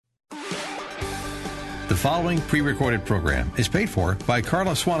The following pre-recorded program is paid for by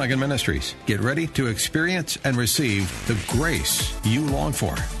Karla Swanigan Ministries. Get ready to experience and receive the grace you long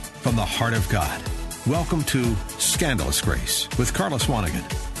for from the heart of God. Welcome to Scandalous Grace with Karla Swanigan.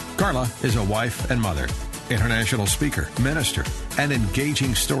 Karla is a wife and mother, international speaker, minister, and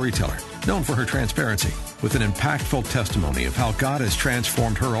engaging storyteller, known for her transparency, with an impactful testimony of how God has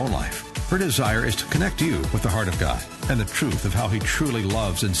transformed her own life. Her desire is to connect you with the heart of God and the truth of how He truly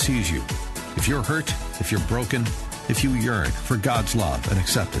loves and sees you. If you're hurt, if you're broken, if you yearn for God's love and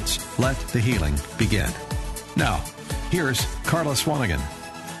acceptance, let the healing begin. Now, here's Karla Swanigan.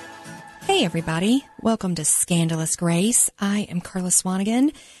 Hey, everybody. Welcome to Scandalous Grace. I am Karla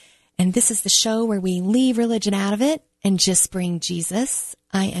Swanigan, and this is the show where we leave religion out of it and just bring Jesus.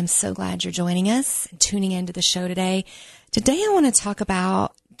 I am so glad you're joining us and tuning into the show today. Today, I want to talk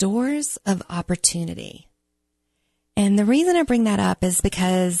about doors of opportunity. And the reason I bring that up is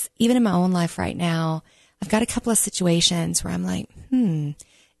because even in my own life right now, I've got a couple of situations where I'm like,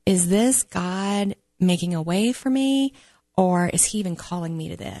 is this God making a way for me, or is He even calling me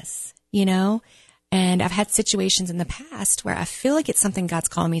to this? You know? And I've had situations in the past where I feel like it's something God's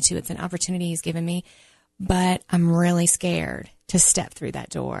calling me to. It's an opportunity He's given me, but I'm really scared to step through that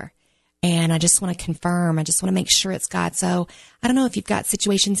door. And I just want to confirm. I just want to make sure it's God. So I don't know if you've got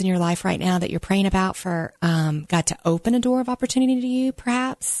situations in your life right now that you're praying about for God to open a door of opportunity to you,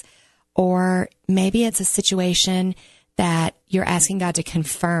 perhaps. Or maybe it's a situation that you're asking God to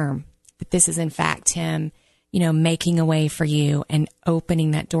confirm that this is in fact Him, making a way for you and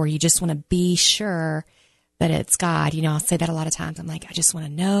opening that door. You just want to be sure that it's God. I'll say that a lot of times. I'm like, I just want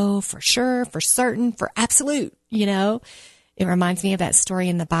to know for sure, for certain, for absolute, It reminds me of that story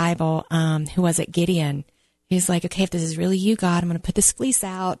in the Bible. Who was it? Gideon. He's like, okay, if this is really you, God, I'm going to put this fleece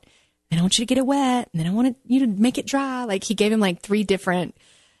out and I want you to get it wet and then I want you to make it dry. Like He gave him like 3 different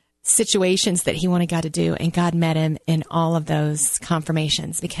situations that he wanted God to do. And God met him in all of those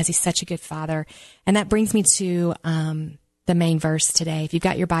confirmations because He's such a good Father. And that brings me to the main verse today. If you've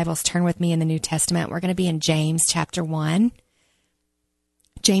got your Bibles, turn with me in the New Testament. We're going to be in James chapter 1.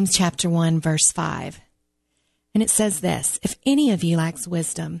 James chapter 1, verse 5. And it says this: if any of you lacks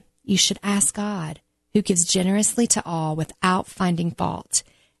wisdom, you should ask God, who gives generously to all without finding fault,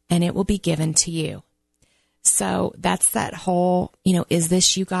 and it will be given to you. So that's that whole, is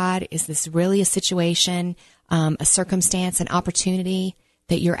this you, God? Is this really a situation, a circumstance, an opportunity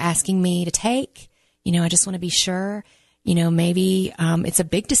that you're asking me to take? I just want to be sure. Maybe it's a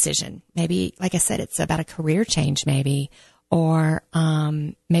big decision. Maybe, like I said, it's about a career change, maybe, or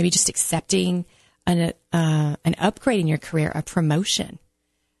maybe just accepting an upgrade in your career, a promotion.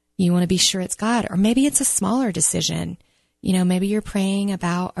 You want to be sure it's God. Or maybe it's a smaller decision. Maybe you're praying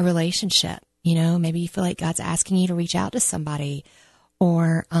about a relationship. Maybe you feel like God's asking you to reach out to somebody,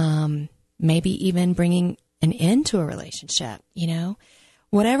 or maybe even bringing an end to a relationship.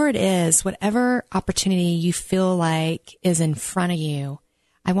 Whatever it is, whatever opportunity you feel like is in front of you,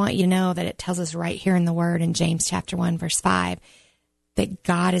 I want you to know that it tells us right here in the Word in James chapter 1, verse 5, that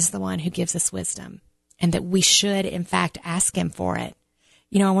God is the one who gives us wisdom and that we should, in fact, ask Him for it.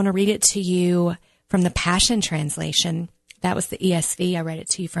 I want to read it to you from the Passion Translation. That was the ESV. I read it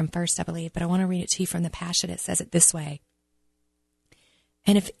to you from first, I believe, but I want to read it to you from the Passion. It says it this way: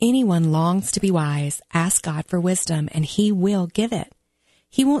 and if anyone longs to be wise, ask God for wisdom, and He will give it.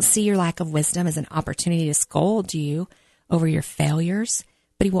 He won't see your lack of wisdom as an opportunity to scold you over your failures,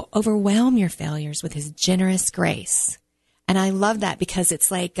 but He will overwhelm your failures with His generous grace. And I love that because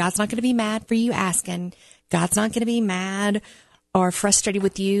it's like God's not going to be mad for you asking. God's not going to be mad or frustrated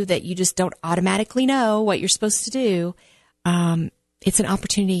with you that you just don't automatically know what you're supposed to do. It's an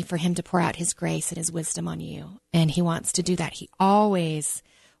opportunity for Him to pour out His grace and His wisdom on you. And He wants to do that. He always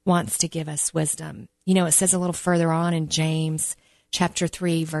wants to give us wisdom. It says a little further on in James chapter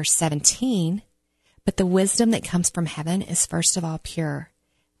 3, verse 17, but the wisdom that comes from heaven is first of all pure,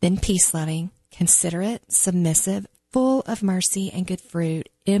 then peace-loving, considerate, submissive, full of mercy and good fruit,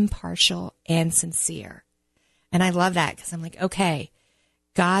 impartial and sincere. And I love that because I'm like, okay,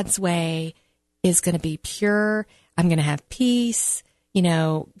 God's way is going to be pure. I'm going to have peace.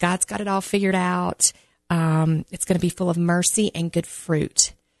 God's got it all figured out. It's going to be full of mercy and good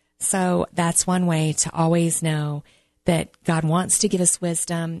fruit. So that's one way to always know that God wants to give us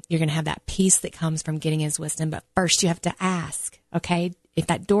wisdom. You're going to have that peace that comes from getting His wisdom. But first you have to ask, okay? If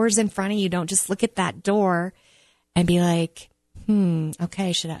that door's in front of you, don't just look at that door and be like,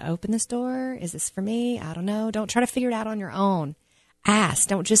 okay, should I open this door? Is this for me? I don't know. Don't try to figure it out on your own. Ask.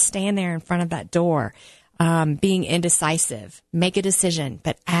 Don't just stand there in front of that door, being indecisive. Make a decision,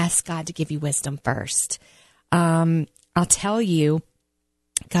 but ask God to give you wisdom first. I'll tell you,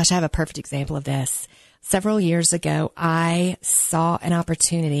 gosh, I have a perfect example of this. Several years ago, I saw an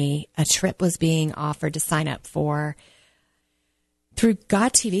opportunity. A trip was being offered to sign up for through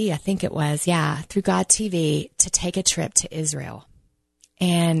God TV, I think it was. Yeah, through God TV, to take a trip to Israel.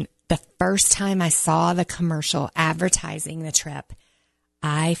 And the first time I saw the commercial advertising the trip,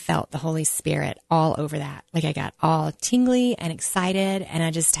 I felt the Holy Spirit all over that. Like I got all tingly and excited, and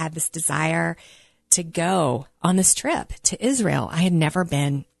I just had this desire to go on this trip to Israel. I had never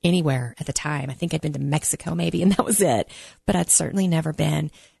been anywhere at the time. I think I'd been to Mexico maybe, and that was it. But I'd certainly never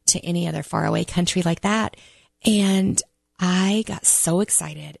been to any other faraway country like that. And I got so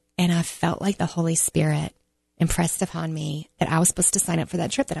excited, and I felt like the Holy Spirit impressed upon me that I was supposed to sign up for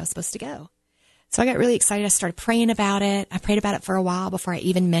that trip, that I was supposed to go. So I got really excited. I started praying about it. I prayed about it for a while before I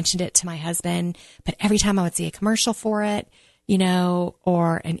even mentioned it to my husband. But every time I would see a commercial for it,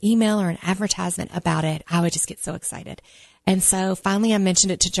 or an email or an advertisement about it, I would just get so excited. And so finally I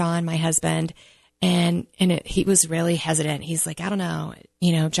mentioned it to John, my husband, and he was really hesitant. He's like, I don't know.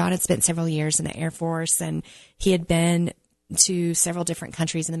 John had spent several years in the Air Force, and he had been to several different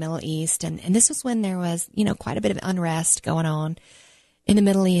countries in the Middle East. And this was when there was, quite a bit of unrest going on in the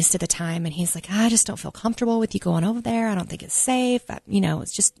Middle East at the time. And he's like, I just don't feel comfortable with you going over there. I don't think it's safe.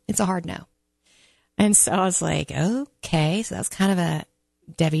 It's a hard no. And so I was like, okay. So that was kind of a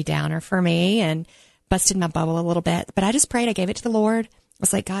Debbie Downer for me and busted my bubble a little bit. But I just prayed. I gave it to the Lord. I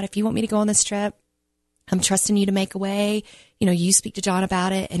was like, God, if you want me to go on this trip, I'm trusting you to make a way. You speak to John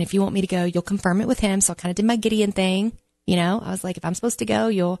about it. And if you want me to go, you'll confirm it with him. So I kind of did my Gideon thing. I was like, if I'm supposed to go,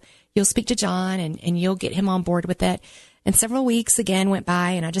 you'll speak to John and you'll get him on board with it. And several weeks again went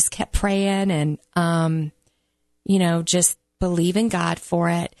by, and I just kept praying and, just believing God for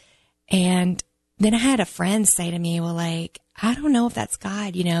it. And then I had a friend say to me, well, like, I don't know if that's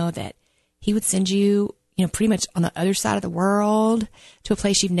God, that he would send you, pretty much on the other side of the world to a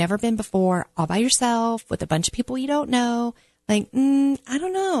place you've never been before, all by yourself with a bunch of people you don't know. Like, I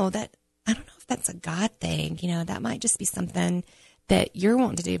don't know if that's a God thing. That might just be something that you're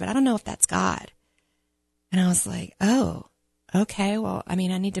wanting to do, but I don't know if that's God. And I was like, oh, okay. Well, I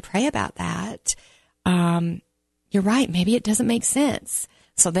need to pray about that. You're right. Maybe it doesn't make sense.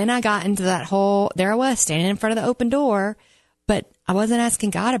 So then I got into that there I was standing in front of the open door, but I wasn't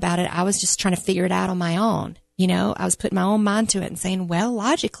asking God about it. I was just trying to figure it out on my own. I was putting my own mind to it and saying, well,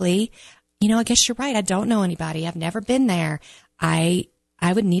 logically, I guess you're right. I don't know anybody. I've never been there. I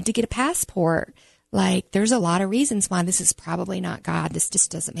would need to get a passport. Like, there's a lot of reasons why this is probably not God. This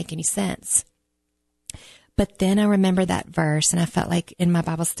just doesn't make any sense. But then I remember that verse, and I felt like in my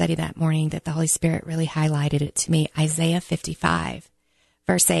Bible study that morning that the Holy Spirit really highlighted it to me. Isaiah 55,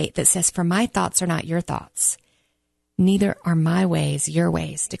 verse 8, that says, for my thoughts are not your thoughts, neither are my ways your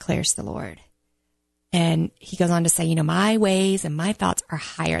ways, declares the Lord. And he goes on to say, my ways and my thoughts are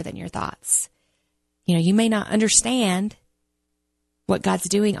higher than your thoughts. You may not understand what God's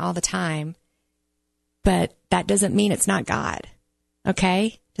doing all the time, but that doesn't mean it's not God.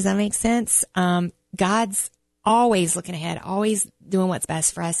 Okay? Does that make sense? God's always looking ahead, always doing what's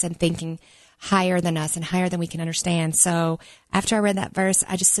best for us and thinking higher than us and higher than we can understand. So after I read that verse,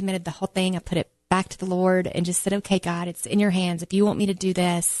 I just submitted the whole thing. I put it back to the Lord and just said, okay, God, it's in your hands. If you want me to do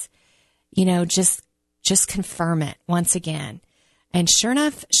this, just confirm it once again. And sure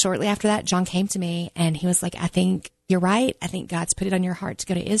enough, shortly after that, John came to me and he was like, I think you're right. I think God's put it on your heart to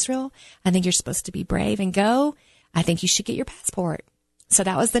go to Israel. I think you're supposed to be brave and go. I think you should get your passport. So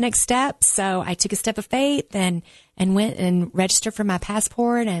that was the next step. So I took a step of faith and went and registered for my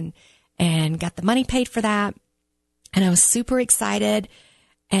passport and got the money paid for that. And I was super excited.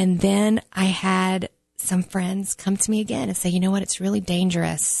 And then I had some friends come to me again and say, you know what? It's really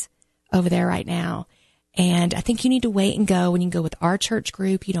dangerous over there right now. And I think you need to wait and go. When you go with our church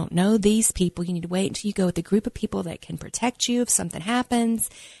group, you don't know these people. You need to wait until you go with a group of people that can protect you if something happens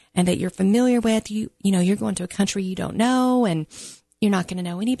and that you're familiar with. You're going to a country you don't know, and you're not going to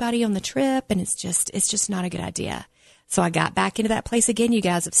know anybody on the trip. And it's just not a good idea. So I got back into that place again, you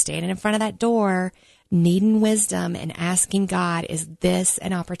guys, of standing in front of that door, needing wisdom and asking God, is this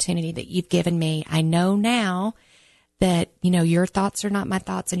an opportunity that you've given me? I know now that, your thoughts are not my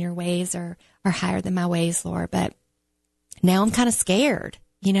thoughts and your ways are higher than my ways, Lord. But now I'm kind of scared.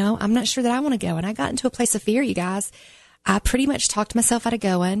 I'm not sure that I want to go. And I got into a place of fear, you guys. I pretty much talked myself out of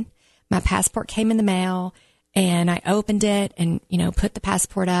going. My passport came in the mail and I opened it and, put the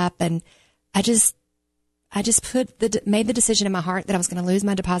passport up, and I just made the decision in my heart that I was going to lose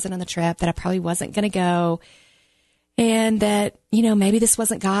my deposit on the trip, that I probably wasn't going to go, and that, maybe this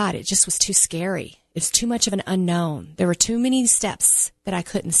wasn't God. It just was too scary. It's too much of an unknown. There were too many steps that I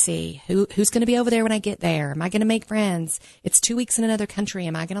couldn't see. Who's going to be over there when I get there? Am I going to make friends? It's 2 weeks in another country.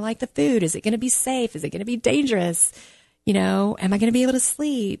 Am I going to like the food? Is it going to be safe? Is it going to be dangerous? Am I going to be able to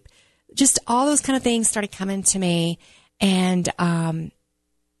sleep? Just all those kind of things started coming to me. And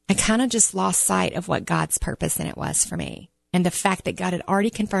I kind of just lost sight of what God's purpose in it was for me. And the fact that God had already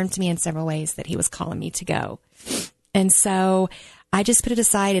confirmed to me in several ways that he was calling me to go. And so I just put it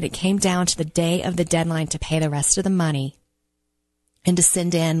aside, and it came down to the day of the deadline to pay the rest of the money and to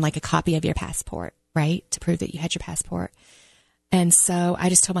send in like a copy of your passport, right? To prove that you had your passport. And so I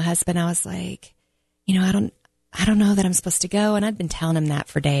just told my husband, I was like, I don't know that I'm supposed to go. And I'd been telling him that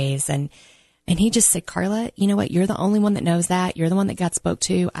for days. And he just said, Karla, you know what? You're the only one that knows that. You're the one that God spoke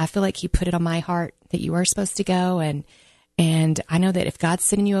to. I feel like he put it on my heart that you are supposed to go. And I know that if God's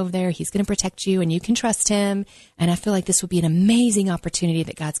sending you over there, he's going to protect you and you can trust him. And I feel like this would be an amazing opportunity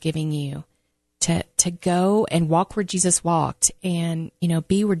that God's giving you to go and walk where Jesus walked and,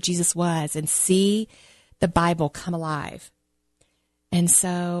 be where Jesus was and see the Bible come alive. And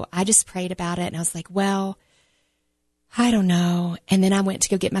so I just prayed about it and I was like, well, I don't know. And then I went to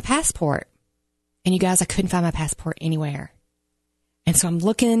go get my passport. And you guys, I couldn't find my passport anywhere. And so I'm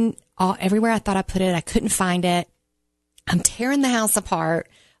looking everywhere I thought I put it. I couldn't find it. I'm tearing the house apart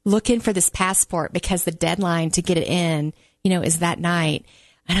looking for this passport because the deadline to get it in, is that night.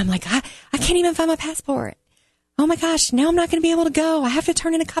 And I'm like, I can't even find my passport. Oh my gosh, now I'm not going to be able to go. I have to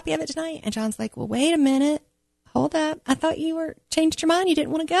turn in a copy of it tonight. And John's like, well, wait a minute. Hold up. I thought you changed your mind. You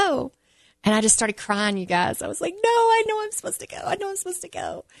didn't want to go. And I just started crying, you guys. I was like, no, I know I'm supposed to go. I know I'm supposed to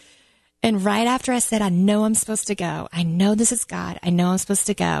go. And right after I said, I know I'm supposed to go. I know this is God. I know I'm supposed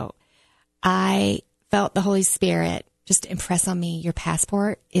to go. I felt the Holy Spirit just impress on me, your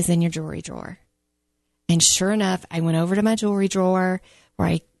passport is in your jewelry drawer. And sure enough, I went over to my jewelry drawer where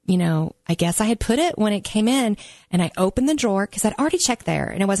I guess I had put it when it came in, and I opened the drawer because I'd already checked there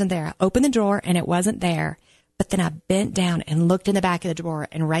and it wasn't there. I opened the drawer and it wasn't there. But then I bent down and looked in the back of the drawer,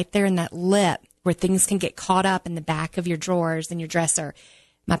 and right there in that lip where things can get caught up in the back of your drawers and your dresser,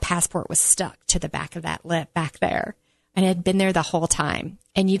 my passport was stuck to the back of that lip back there. And it had been there the whole time.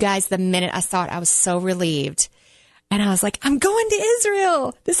 And you guys, the minute I saw it, I was so relieved. And I was like, I'm going to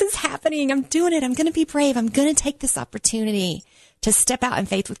Israel. This is happening. I'm doing it. I'm going to be brave. I'm going to take this opportunity to step out in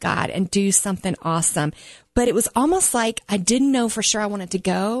faith with God and do something awesome. But it was almost like I didn't know for sure I wanted to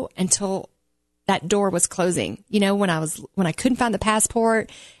go until that door was closing. When I couldn't find the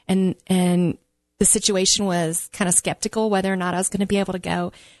passport and the situation was kind of skeptical whether or not I was going to be able to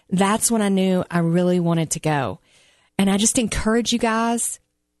go. That's when I knew I really wanted to go. And I just encourage you guys,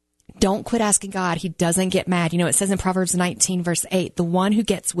 don't quit asking God. He doesn't get mad. It says in Proverbs 19, verse 8, the one who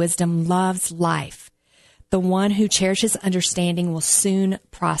gets wisdom loves life. The one who cherishes understanding will soon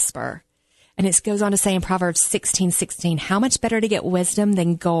prosper. And it goes on to say in Proverbs 16:16, how much better to get wisdom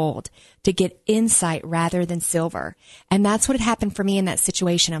than gold, to get insight rather than silver. And that's what had happened for me in that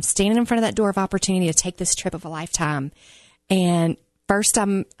situation. I'm standing in front of that door of opportunity to take this trip of a lifetime. And first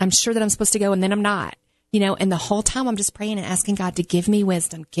I'm sure that I'm supposed to go, and then I'm not. And the whole time I'm just praying and asking God to give me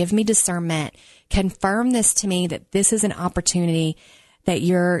wisdom, give me discernment, confirm this to me that this is an opportunity that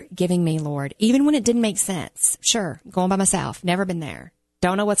you're giving me, Lord. Even when it didn't make sense. Sure, going by myself, never been there.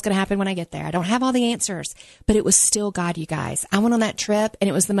 Don't know what's going to happen when I get there. I don't have all the answers, but it was still God, you guys. I went on that trip and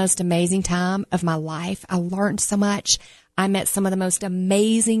it was the most amazing time of my life. I learned so much. I met some of the most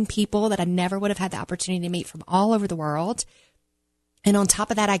amazing people that I never would have had the opportunity to meet from all over the world. And on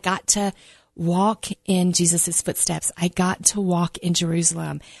top of that, I got to walk in Jesus's footsteps. I got to walk in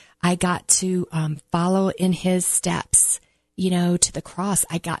Jerusalem. I got to follow in his steps, to the cross.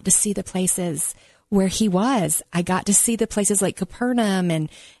 I got to see the places where he was. I got to see the places like Capernaum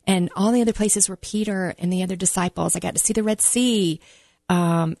and all the other places where Peter and the other disciples. I got to see the Red Sea.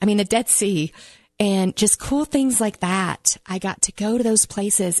 The Dead Sea, and just cool things like that. I got to go to those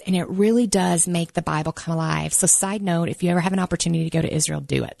places, and it really does make the Bible come alive. So side note, if you ever have an opportunity to go to Israel,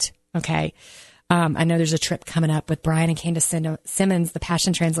 do it. Okay. I know there's a trip coming up with Brian and Candace Simmons, the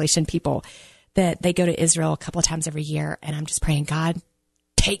Passion Translation people, that they go to Israel a couple of times every year. And I'm just praying, God,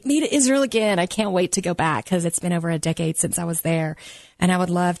 take me to Israel again. I can't wait to go back because it's been over a decade since I was there, and I would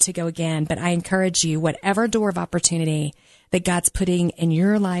love to go again. But I encourage you, whatever door of opportunity that God's putting in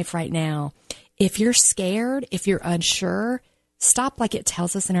your life right now, if you're scared, if you're unsure, stop like it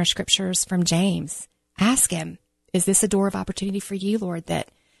tells us in our scriptures from James. Ask him, is this a door of opportunity for you, Lord, that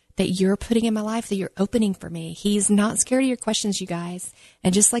you're putting in my life, that you're opening for me? He's not scared of your questions, you guys.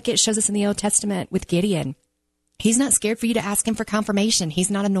 And just like it shows us in the Old Testament with Gideon, he's not scared for you to ask him for confirmation.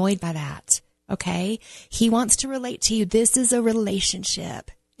 He's not annoyed by that. Okay. He wants to relate to you. This is a relationship.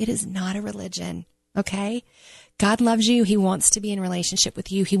 It is not a religion. Okay. God loves you. He wants to be in relationship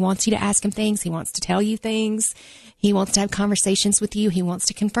with you. He wants you to ask him things. He wants to tell you things. He wants to have conversations with you. He wants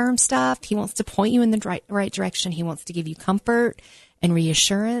to confirm stuff. He wants to point you in the right direction. He wants to give you comfort and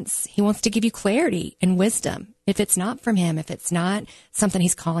reassurance. He wants to give you clarity and wisdom. If it's not from him, if it's not something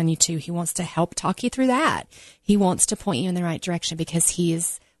he's calling you to, he wants to help talk you through that. He wants to point you in the right direction because he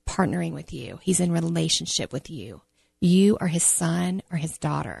is partnering with you. He's in relationship with you. You are his son or his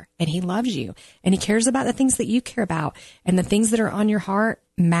daughter, and he loves you, and he cares about the things that you care about, and the things that are on your heart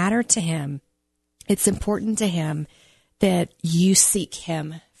matter to him. It's important to him that you seek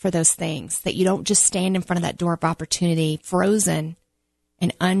him for those things, that you don't just stand in front of that door of opportunity, frozen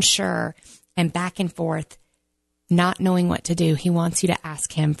and unsure and back and forth, not knowing what to do. He wants you to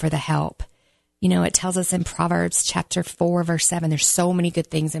ask him for the help. You know, it tells us in Proverbs chapter 4, verse 7, there's so many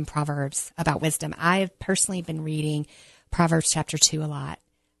good things in Proverbs about wisdom. I have personally been reading Proverbs chapter 2 a lot,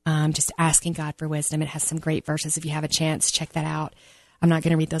 just asking God for wisdom. It has some great verses. If you have a chance, check that out. I'm not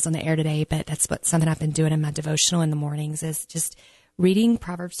going to read those on the air today, but that's something I've been doing in my devotional in the mornings is just reading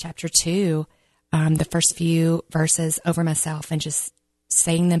Proverbs chapter 2, the first few verses over myself and just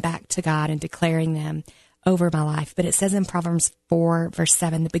saying them back to God and declaring them over my life. But it says in Proverbs 4, verse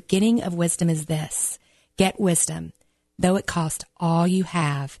 7, the beginning of wisdom is this: get wisdom. Though it cost all you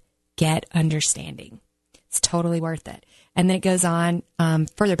have, get understanding. It's totally worth it. And then it goes on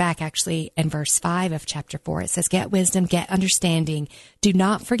further back, actually, in verse 5 of chapter 4. It says, get wisdom, get understanding. Do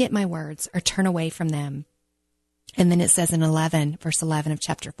not forget my words or turn away from them. And then it says in verse 11 of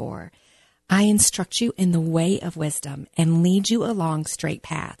chapter 4, I instruct you in the way of wisdom and lead you along straight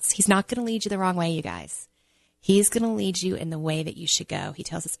paths. He's not going to lead you the wrong way, you guys. He's going to lead you in the way that you should go. He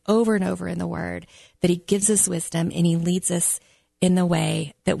tells us over and over in the word that he gives us wisdom and he leads us in the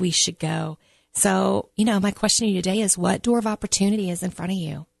way that we should go. So, you know, my question to you today is, what door of opportunity is in front of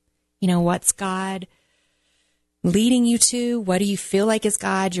you? You know, what's God leading you to? What do you feel like is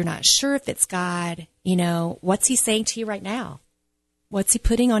God? You're not sure if it's God. You know, what's he saying to you right now? What's he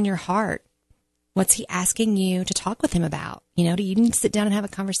putting on your heart? What's he asking you to talk with him about? You know, do you need to sit down and have a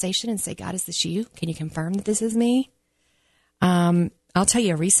conversation and say, God, is this you? Can you confirm that this is me? I'll tell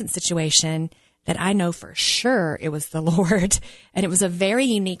you a recent situation that I know for sure it was the Lord, and it was a very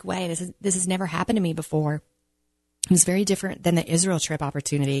unique way. This has never happened to me before. It was very different than the Israel trip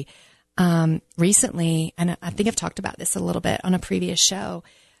opportunity. Recently, and I think I've talked about this a little bit on a previous show,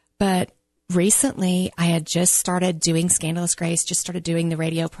 but recently I had just started doing Scandalous Grace, just started doing the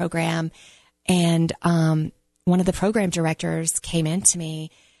radio program. And one of the program directors came in to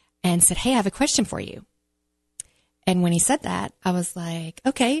me and said, hey, I have a question for you. And when he said that, I was like,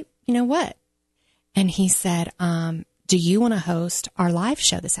 okay, you know what? And he said, do you want to host our live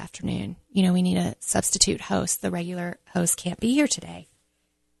show this afternoon? You know, we need a substitute host. The regular host can't be here today.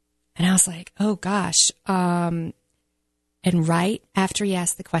 And I was like, oh, gosh. And right after he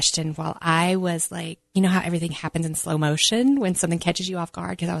asked the question, while I was like, you know how everything happens in slow motion when something catches you off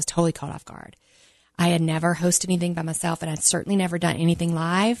guard? Because I was totally caught off guard. I had never hosted anything by myself, and I'd certainly never done anything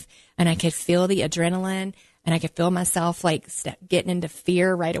live. And I could feel the adrenaline, and I could feel myself like getting into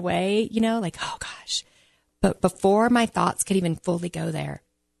fear right away, you know, like, oh, gosh. But before my thoughts could even fully go there,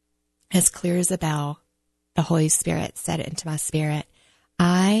 as clear as a bell, the Holy Spirit said it into my spirit,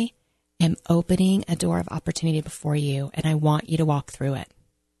 I am opening a door of opportunity before you, and I want you to walk through it.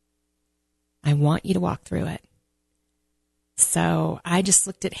 I want you to walk through it. So I just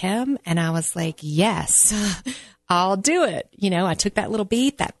looked at him and I was like, yes, I'll do it. You know, I took that little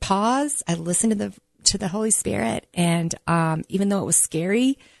beat, that pause. I listened to the Holy Spirit. And even though it was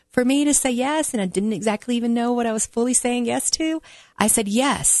scary for me to say yes, and I didn't exactly even know what I was fully saying yes to, I said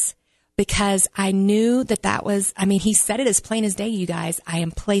yes. Because I knew that was, I mean, he said it as plain as day, you guys. I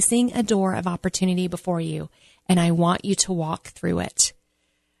am placing a door of opportunity before you, and I want you to walk through it.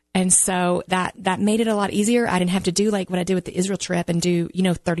 And so that made it a lot easier. I didn't have to do like what I did with the Israel trip and do,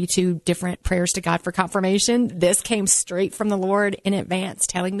 32 different prayers to God for confirmation. This came straight from the Lord in advance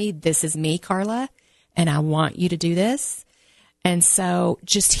telling me, this is me, Karla, and I want you to do this. And so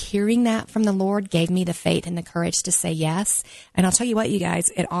just hearing that from the Lord gave me the faith and the courage to say yes. And I'll tell you what, you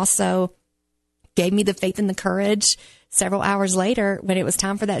guys, it also gave me the faith and the courage several hours later when it was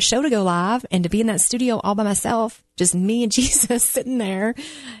time for that show to go live and to be in that studio all by myself, just me and Jesus sitting there,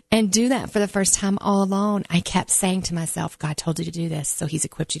 and do that for the first time all alone. I kept saying to myself, God told you to do this, so he's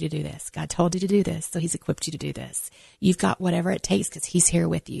equipped you to do this. God told you to do this, so he's equipped you to do this. You've got whatever it takes because he's here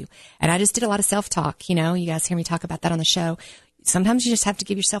with you. And I just did a lot of self-talk. You guys hear me talk about that on the show. Sometimes you just have to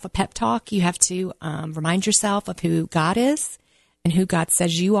give yourself a pep talk. You have to remind yourself of who God is and who God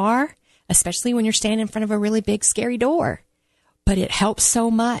says you are, especially when you're standing in front of a really big, scary door. But it helps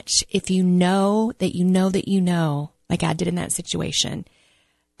so much if you know that you know that you know, like I did in that situation,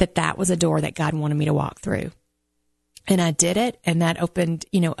 that that was a door that God wanted me to walk through. And I did it, and that opened,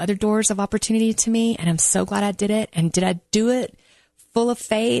 other doors of opportunity to me, and I'm so glad I did it. And did I do it full of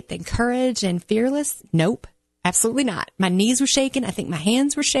faith and courage and fearless? Nope, absolutely not. My knees were shaking. I think my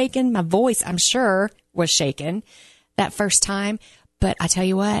hands were shaking. My voice, I'm sure, was shaken that first time. But I tell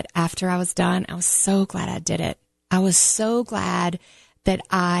you what, after I was done, I was so glad I did it. I was so glad that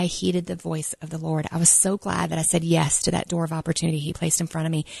I heeded the voice of the Lord. I was so glad that I said yes to that door of opportunity He placed in front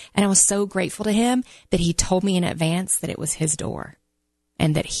of me. And I was so grateful to Him that He told me in advance that it was His door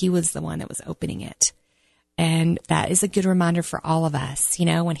and that He was the one that was opening it. And that is a good reminder for all of us.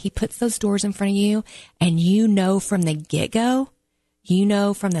 When He puts those doors in front of you and from the get-go,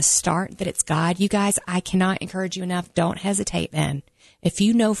 from the start that it's God, you guys, I cannot encourage you enough. Don't hesitate then. If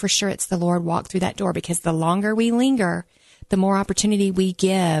you know for sure it's the Lord, walk through that door, because the longer we linger, the more opportunity we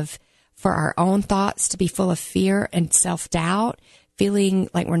give for our own thoughts to be full of fear and self-doubt, feeling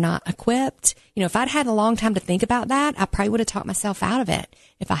like we're not equipped. If I'd had a long time to think about that, I probably would have talked myself out of it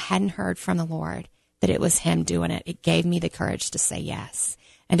if I hadn't heard from the Lord that it was Him doing it. It gave me the courage to say yes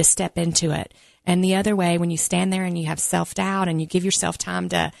and to step into it. And the other way, when you stand there and you have self-doubt and you give yourself time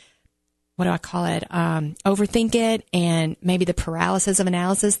to, overthink it, and maybe the paralysis of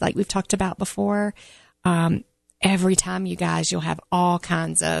analysis like we've talked about before, every time, you guys, you'll have all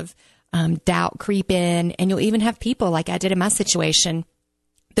kinds of doubt creep in, and you'll even have people like I did in my situation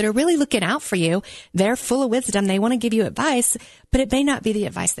that are really looking out for you. They're full of wisdom. They want to give you advice, but it may not be the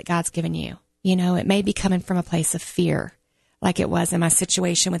advice that God's given you. It may be coming from a place of fear, like it was in my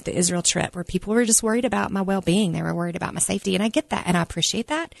situation with the Israel trip, where people were just worried about my well-being. They were worried about my safety, and I get that, and I appreciate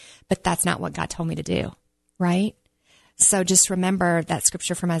that, but that's not what God told me to do, right? So just remember that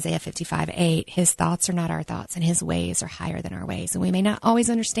scripture from Isaiah 55:8, His thoughts are not our thoughts, and His ways are higher than our ways. And we may not always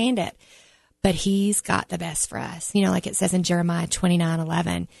understand it, but He's got the best for us. Like it says in Jeremiah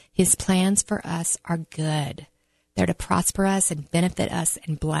 29:11, His plans for us are good. They're to prosper us and benefit us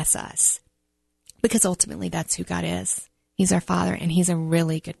and bless us, because ultimately that's who God is. He's our Father, and He's a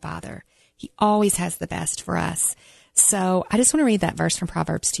really good Father. He always has the best for us. So I just want to read that verse from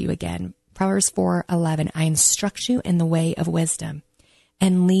Proverbs to you again. Proverbs 4:11, I instruct you in the way of wisdom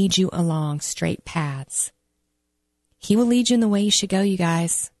and lead you along straight paths. He will lead you in the way you should go, you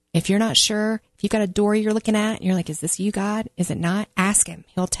guys. If you're not sure, if you've got a door you're looking at and you're like, is this you, God? Is it not? Ask Him.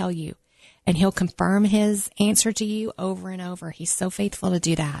 He'll tell you. And He'll confirm His answer to you over and over. He's so faithful to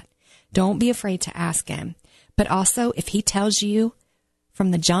do that. Don't be afraid to ask Him. But also, if He tells you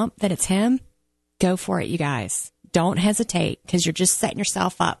from the jump that it's Him, go for it, you guys. Don't hesitate, because you're just setting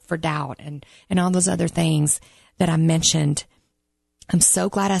yourself up for doubt and all those other things that I mentioned. I'm so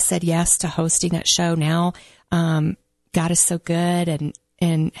glad I said yes to hosting that show now. God is so good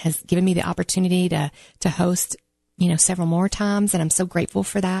and has given me the opportunity to host, several more times. And I'm so grateful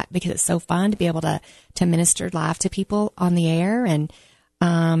for that, because it's so fun to be able to minister live to people on the air and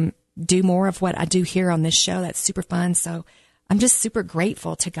do more of what I do here on this show. That's super fun. So I'm just super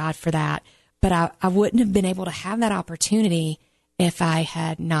grateful to God for that. But I wouldn't have been able to have that opportunity if I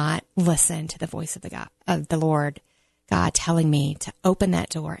had not listened to the voice of the Lord God telling me to open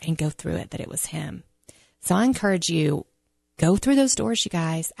that door and go through it, that it was Him. So I encourage you, go through those doors, you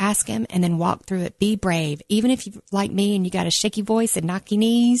guys. Ask Him and then walk through it. Be brave. Even if you're like me and you got a shaky voice and knocky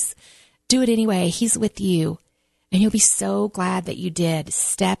knees, do it anyway. He's with you. And you'll be so glad that you did.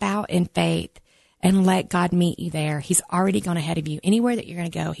 Step out in faith and let God meet you there. He's already gone ahead of you. Anywhere that you're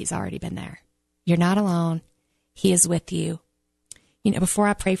going to go, He's already been there. You're not alone. He is with you. Before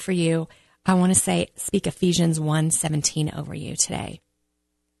I pray for you, I want to speak Ephesians 1:17 over you today.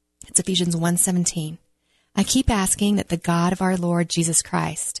 It's Ephesians 1:17. I keep asking that the God of our Lord Jesus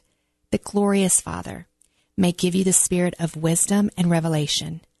Christ, the glorious Father, may give you the spirit of wisdom and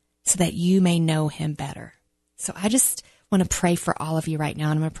revelation so that you may know Him better. So I just want to pray for all of you right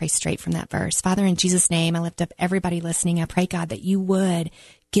now, and I'm going to pray straight from that verse. Father, in Jesus' name, I lift up everybody listening. I pray, God, that you would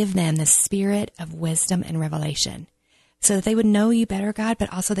give them the spirit of wisdom and revelation so that they would know you better, God,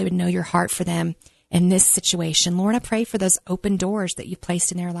 but also they would know your heart for them in this situation. Lord, I pray for those open doors that you've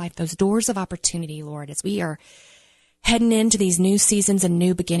placed in their life, those doors of opportunity, Lord, as we are heading into these new seasons and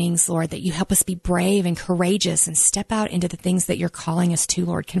new beginnings, Lord, that you help us be brave and courageous and step out into the things that you're calling us to,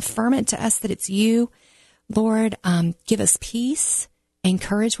 Lord. Confirm it to us that it's you, Lord. Give us peace and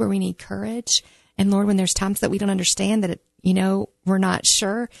courage where we need courage. And Lord, when there's times that we don't understand, that we're not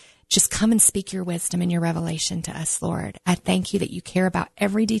sure, just come and speak your wisdom and your revelation to us, Lord. I thank you that you care about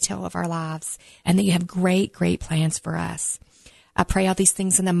every detail of our lives and that you have great, great plans for us. I pray all these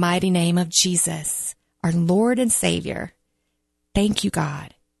things in the mighty name of Jesus, our Lord and Savior. Thank you,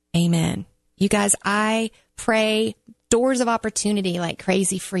 God. Amen. You guys, I pray doors of opportunity like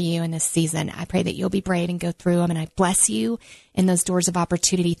crazy for you in this season. I pray that you'll be brave and go through them, and I bless you in those doors of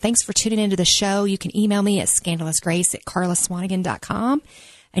opportunity. Thanks for tuning into the show. You can email me at scandalousgrace@karlaswanigan.com,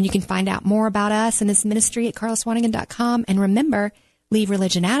 and you can find out more about us and this ministry at karlaswanigan.com. And remember, leave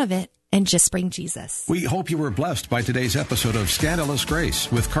religion out of it and just bring Jesus. We hope you were blessed by today's episode of Scandalous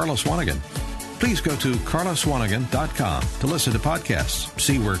Grace with Karla Swanigan. Please go to karlaswanigan.com to listen to podcasts,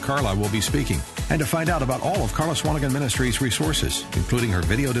 see where Karla will be speaking, and to find out about all of Karla Swanigan Ministries' resources, including her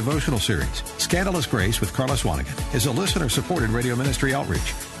video devotional series. Scandalous Grace with Karla Swanigan is a listener-supported radio ministry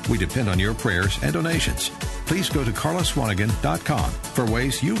outreach. We depend on your prayers and donations. Please go to karlaswanigan.com for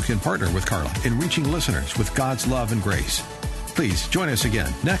ways you can partner with Karla in reaching listeners with God's love and grace. Please join us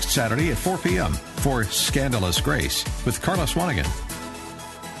again next Saturday at 4 p.m. for Scandalous Grace with Karla Swanigan.